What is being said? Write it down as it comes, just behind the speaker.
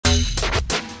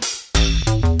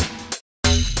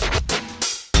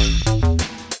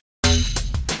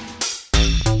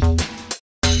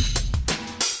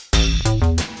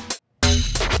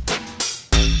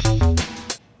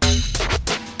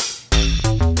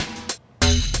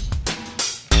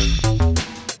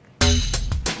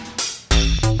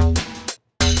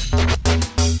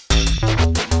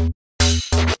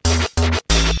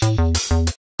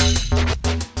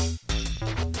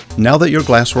Now that your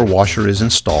glassware washer is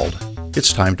installed,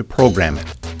 it's time to program it.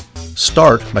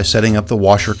 Start by setting up the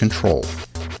washer control.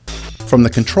 From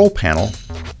the control panel,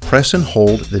 press and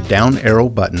hold the down arrow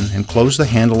button and close the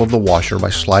handle of the washer by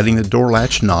sliding the door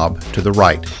latch knob to the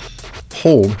right.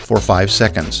 Hold for 5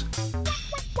 seconds.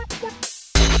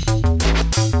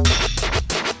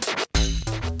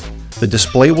 The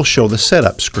display will show the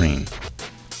setup screen.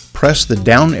 Press the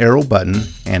down arrow button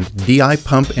and DI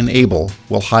Pump Enable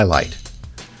will highlight.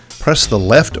 Press the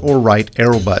left or right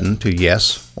arrow button to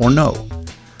yes or no.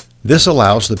 This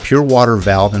allows the pure water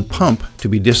valve and pump to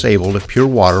be disabled if pure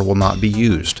water will not be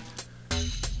used.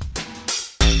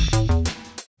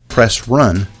 Press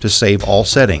Run to save all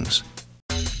settings.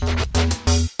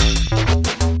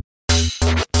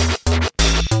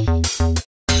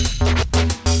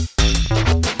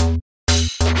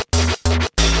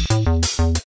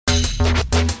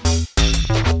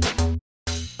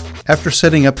 After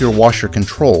setting up your washer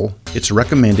control, it's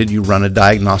recommended you run a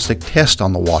diagnostic test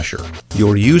on the washer.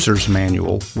 Your user's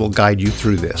manual will guide you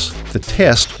through this. The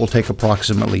test will take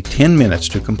approximately 10 minutes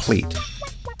to complete.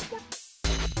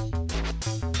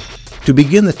 To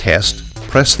begin the test,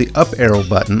 press the up arrow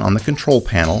button on the control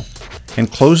panel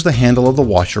and close the handle of the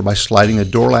washer by sliding the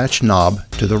door latch knob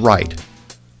to the right.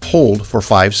 Hold for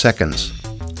 5 seconds.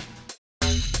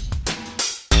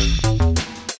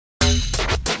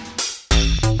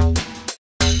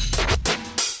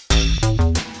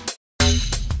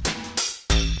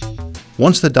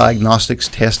 Once the diagnostics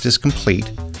test is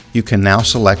complete, you can now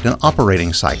select an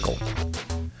operating cycle.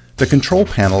 The control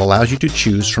panel allows you to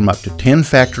choose from up to 10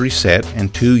 factory set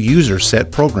and 2 user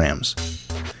set programs.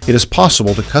 It is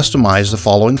possible to customize the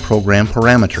following program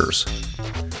parameters: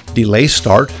 delay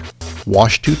start,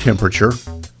 wash to temperature,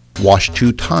 wash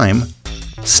to time,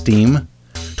 steam,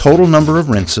 total number of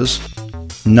rinses,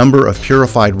 number of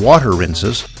purified water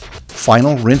rinses,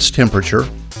 final rinse temperature,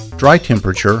 dry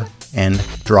temperature, and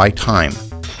dry time.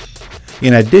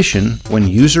 In addition, when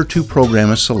User 2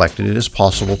 program is selected, it is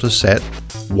possible to set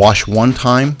wash one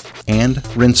time and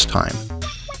rinse time.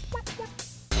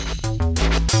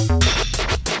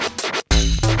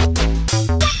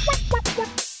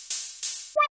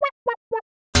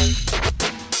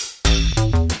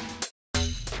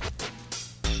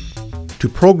 To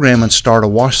program and start a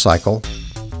wash cycle,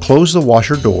 close the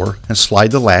washer door and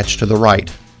slide the latch to the right.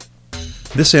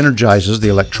 This energizes the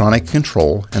electronic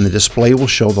control and the display will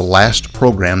show the last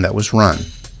program that was run.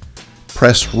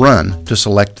 Press Run to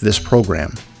select this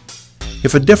program.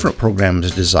 If a different program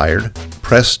is desired,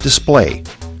 press Display.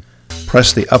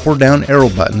 Press the up or down arrow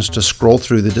buttons to scroll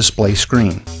through the display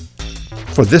screen.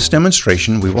 For this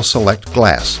demonstration, we will select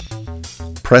Glass.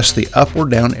 Press the up or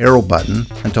down arrow button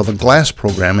until the Glass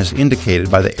program is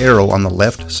indicated by the arrow on the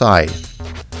left side.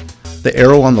 The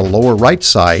arrow on the lower right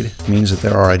side means that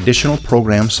there are additional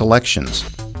program selections.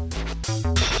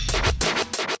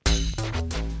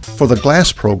 For the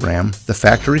Glass program, the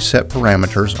factory set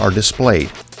parameters are displayed.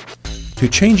 To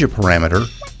change a parameter,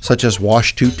 such as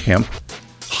wash to temp,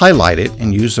 highlight it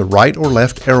and use the right or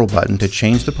left arrow button to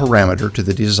change the parameter to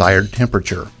the desired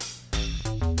temperature.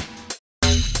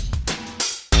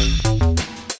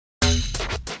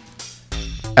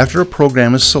 After a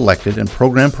program is selected and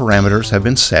program parameters have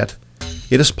been set,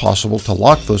 it is possible to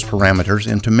lock those parameters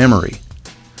into memory.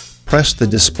 Press the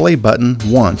Display button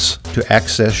once to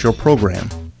access your program.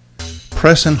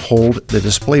 Press and hold the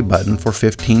Display button for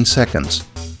 15 seconds.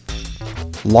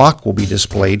 Lock will be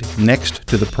displayed next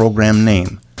to the program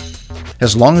name.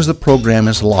 As long as the program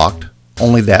is locked,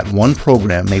 only that one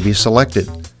program may be selected.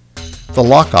 The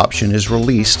lock option is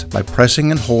released by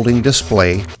pressing and holding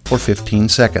Display for 15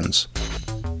 seconds.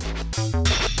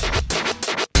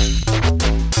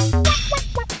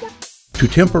 To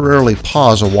temporarily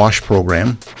pause a wash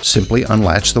program, simply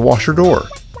unlatch the washer door.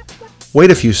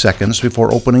 Wait a few seconds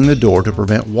before opening the door to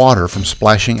prevent water from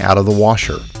splashing out of the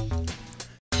washer.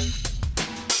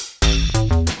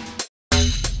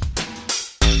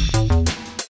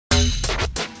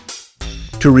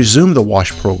 To resume the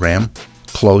wash program,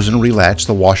 close and relatch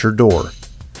the washer door.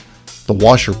 The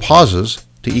washer pauses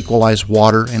to equalize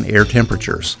water and air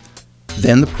temperatures.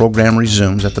 Then the program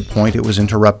resumes at the point it was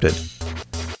interrupted.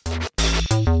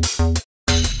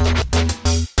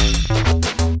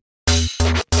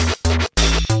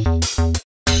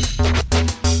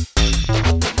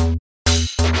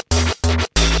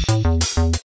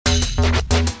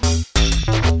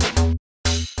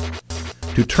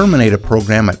 To terminate a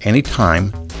program at any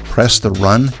time, press the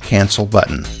Run Cancel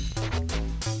button.